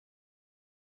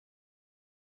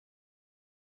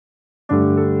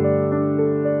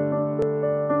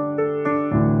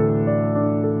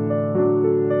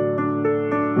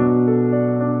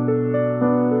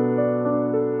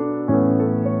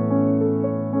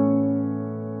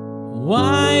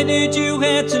Why did you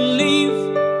have to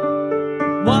leave?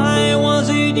 Why was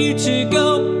it you to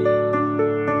go?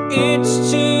 It's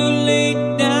too late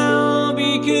now,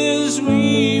 because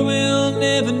we will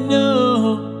never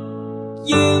know.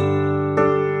 You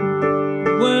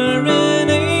were an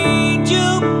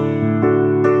angel,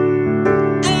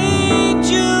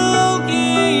 angel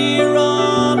here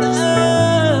on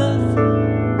earth,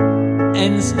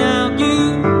 and now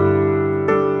you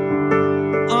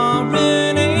are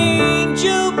an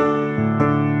angel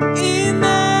in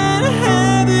that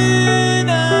heaven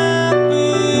up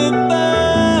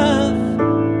above.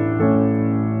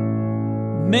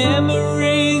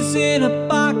 Memories in a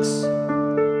box,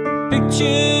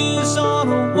 pictures on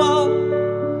a wall.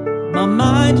 My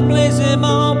mind plays them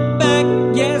all back.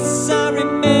 Yes, I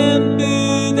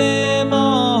remember them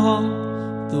all.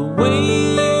 The way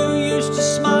you used to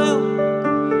smile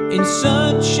in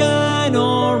sunshine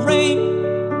or rain.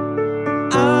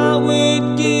 I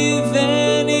would give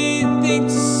anything to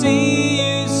see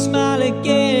you smile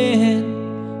again.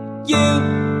 You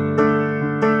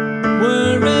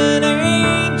were an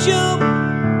angel,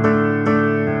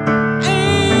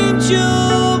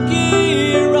 angel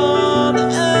here on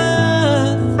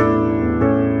earth,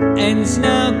 and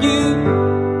now you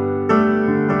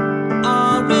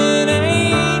are an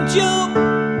angel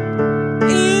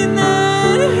in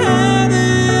that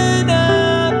heaven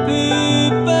up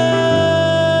above.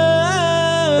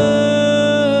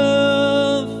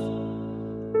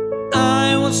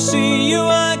 I will see you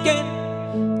again,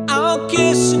 I'll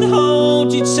kiss and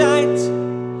hold you tight.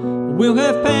 We'll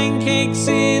have pancakes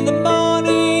in the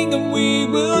morning, and we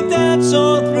will dance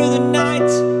all through the night.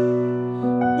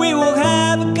 We will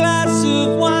have a glass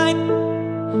of wine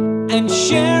and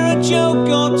share a joke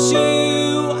or two.